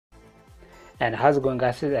And how's it going,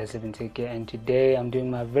 guys? It's As7Tech here, and today I'm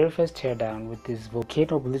doing my very first teardown with these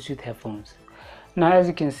Volkano Bluetooth headphones. Now, as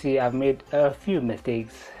you can see, I've made a few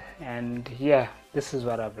mistakes, and yeah, this is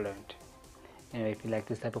what I've learned. Anyway, if you like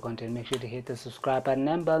this type of content, make sure to hit the subscribe button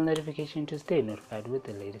and bell notification to stay notified with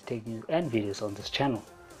the latest tech news and videos on this channel.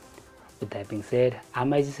 With that being said,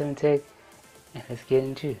 I'm As7Tech, and let's get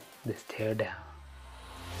into this teardown.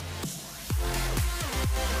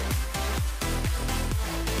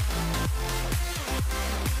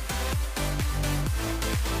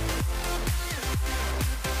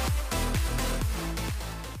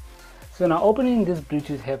 So now opening this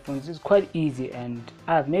Bluetooth headphones is quite easy, and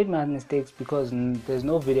I've made my mistakes because there's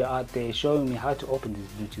no video out there showing me how to open these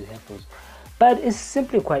Bluetooth headphones, but it's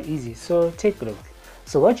simply quite easy. So take a look.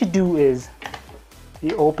 So what you do is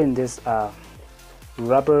you open this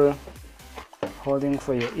rubber holding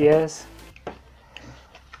for your ears.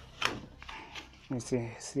 Let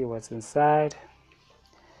me see what's inside.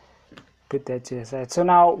 Put that to the side. So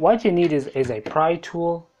now what you need is a pry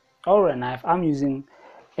tool or a knife. I'm using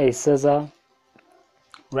a scissor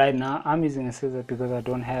right now. I'm using a scissor because I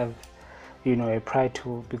don't have, a pry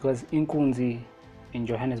tool, because inkunzi in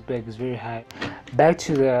Johannesburg is very high. Back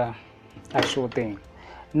to the actual thing.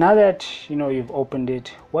 Now that you've opened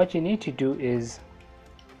it, what you need to do is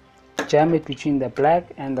jam it between the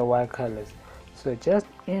black and the white colors. So just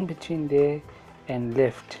in between there and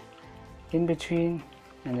lift, in between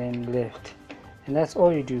and then lift, and that's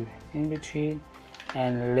all you do. In between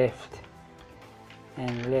and lift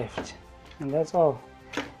and lift, and that's all.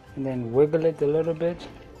 And then wiggle it a little bit,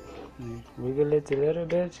 wiggle it a little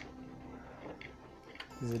bit.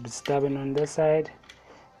 It's a bit stubborn on this side.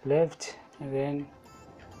 Lift, and then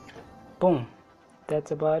boom,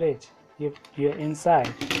 that's about it. You're inside.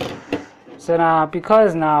 So now,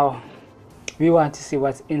 because now we want to see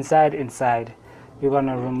what's inside, we're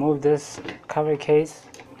gonna remove this cover case,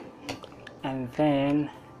 and then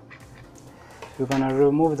we're gonna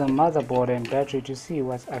remove the motherboard and battery to see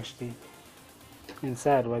what's actually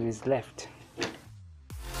inside, what is left.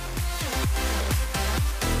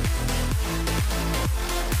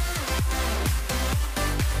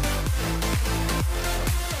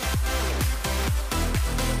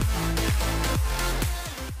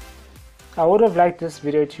 I would have liked this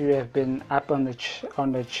video to have been up on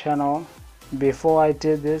the channel before I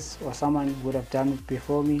did this, or someone would have done it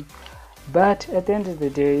before me. But at the end of the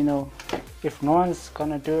day, if no one's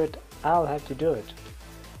gonna do it, I'll have to do it,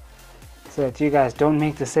 so that you guys don't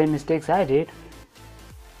make the same mistakes I did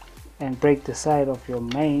and break the side of your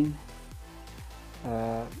main.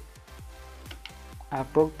 I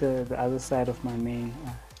broke the other side of my main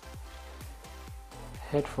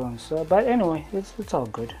headphones. So, but anyway, it's all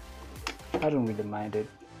good. I don't really mind it.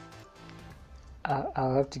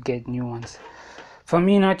 I'll have to get new ones. For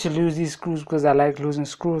me not to lose these screws, because I like losing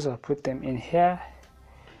screws, I'll put them in here.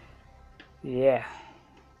 Yeah,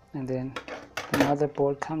 and then the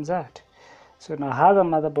motherboard comes out. So now how the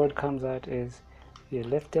motherboard comes out is you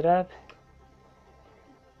lift it up,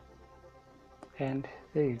 and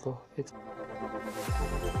there you go. It's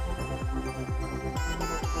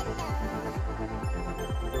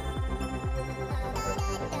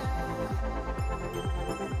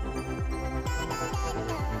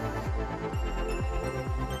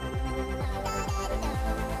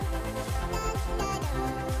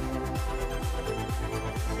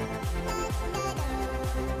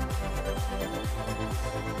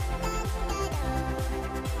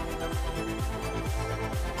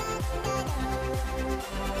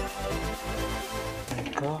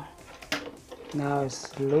go. Now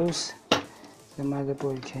it's loose. The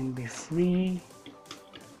motherboard can be free.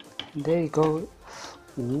 There you go.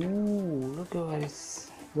 Ooh, look at what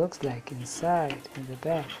it looks like inside, in the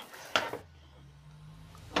back.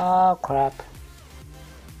 Oh crap.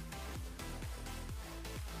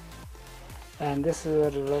 And this is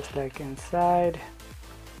what it looks like inside.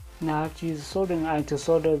 Now I have to use a soldering iron to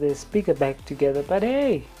solder the speaker back together, but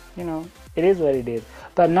hey, it is what it is.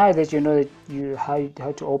 But now that you know that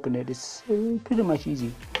how to open it, it's pretty much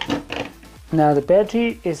easy. Now the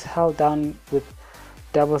battery is held down with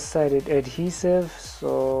double-sided adhesive,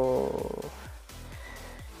 so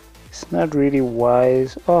it's not really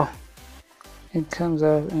wise. Oh, it comes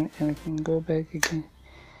out and I can go back again.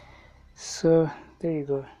 So there you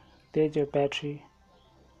go. There's your battery.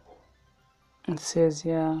 It says,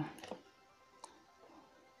 yeah,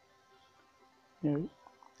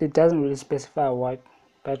 it doesn't really specify what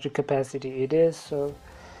battery capacity it is. So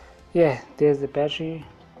yeah, there's the battery,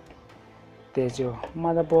 there's your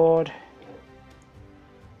motherboard,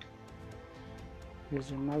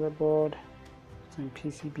 some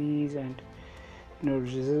PCBs, and no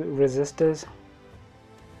resistors,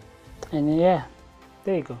 and yeah,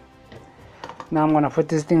 there you go. Now I'm gonna put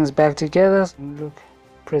these things back together and look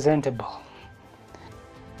presentable.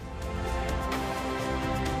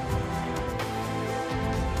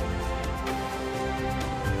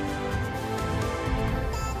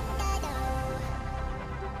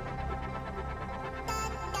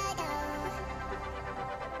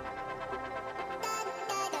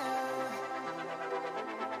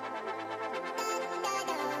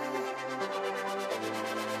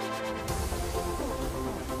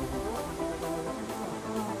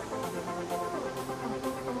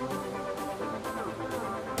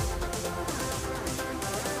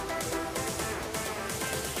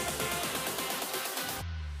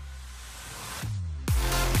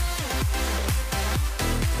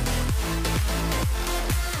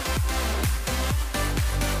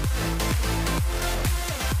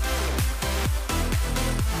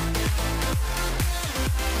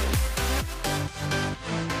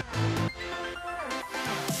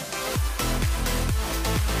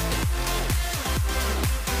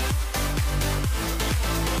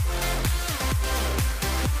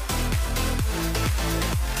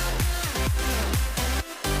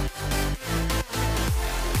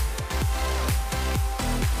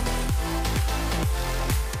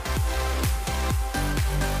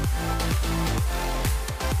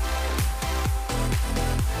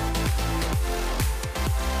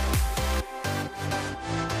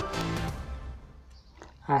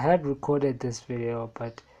 I had recorded this video,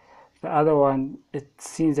 but the other one, it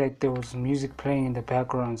seems like there was music playing in the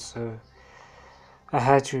background, so I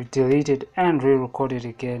had to delete it and re-record it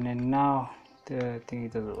again, and now the thing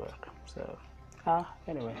doesn't work. So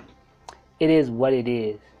anyway, it is what it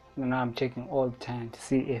is. And now I'm checking all the time to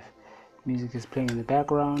see if music is playing in the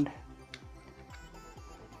background,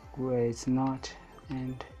 where it's not,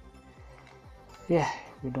 and yeah,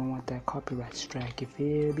 we don't want that copyright strike, you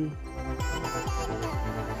feel me?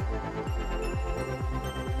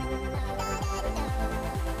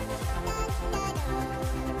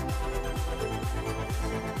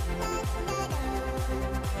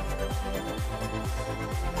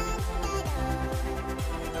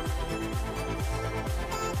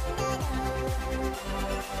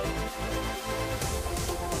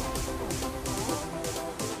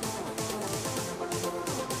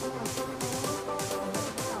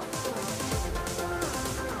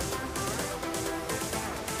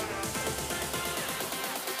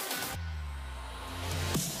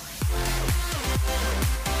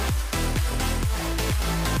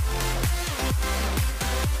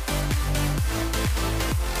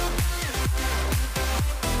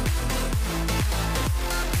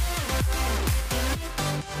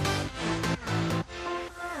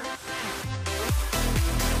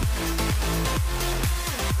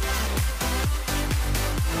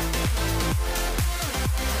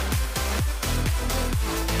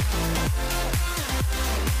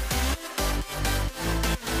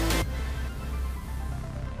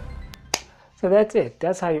 So that's it.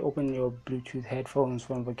 That's how you open your Bluetooth headphones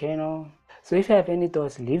from Volkano. So if you have any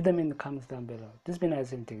thoughts, leave them in the comments down below. This has been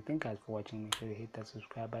Isaac. Thank you guys for watching. Make sure you hit that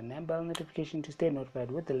subscribe button and bell notification to stay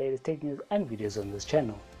notified with the latest tech news and videos on this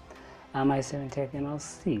channel. I'm i7Tech, and I'll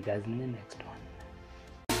see you guys in the next one.